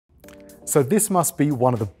So this must be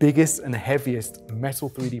one of the biggest and heaviest metal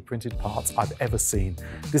 3D printed parts I've ever seen.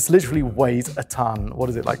 This literally weighs a ton. What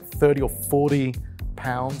is it, like 30 or 40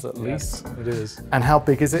 pounds at least? Yes, it is. And how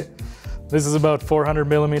big is it? This is about 400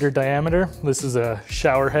 millimeter diameter. This is a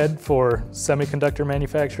shower head for semiconductor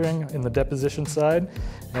manufacturing in the deposition side.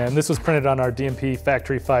 And this was printed on our DMP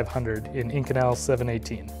Factory 500 in Inconel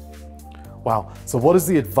 718. Wow, so what is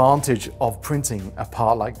the advantage of printing a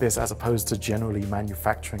part like this as opposed to generally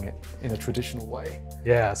manufacturing it in a traditional way?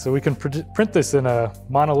 Yeah, so we can print this in a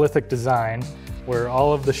monolithic design where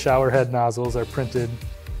all of the shower head nozzles are printed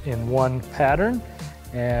in one pattern,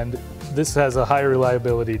 and this has a higher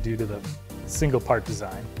reliability due to the single part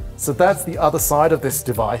design. So that's the other side of this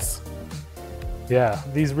device. Yeah,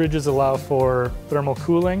 these ridges allow for thermal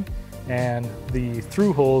cooling, and the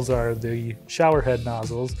through holes are the shower head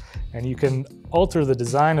nozzles, and you can alter the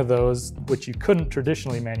design of those, which you couldn't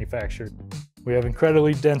traditionally manufacture. We have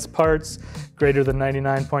incredibly dense parts, greater than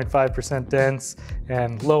 99.5% dense,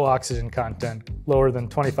 and low oxygen content, lower than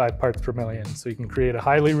 25 parts per million. So you can create a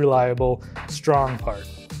highly reliable, strong part.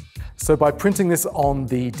 So by printing this on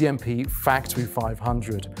the DMP Factory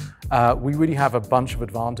 500, we really have a bunch of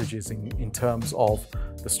advantages in terms of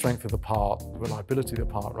the strength of the part, reliability of the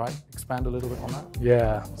part, right? Expand a little bit on that.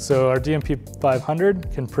 Yeah, so our DMP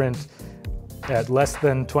 500 can print at less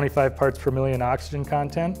than 25 parts per million oxygen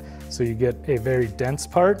content. So you get a very dense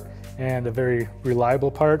part and a very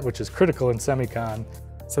reliable part, which is critical in semicon.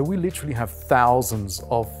 So we literally have thousands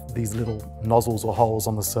of these little nozzles or holes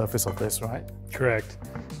on the surface of this, right? Correct.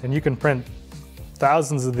 And you can print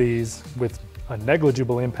thousands of these with a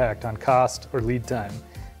negligible impact on cost or lead time.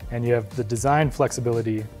 And you have the design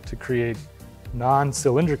flexibility to create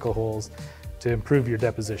non-cylindrical holes to improve your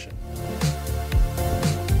deposition.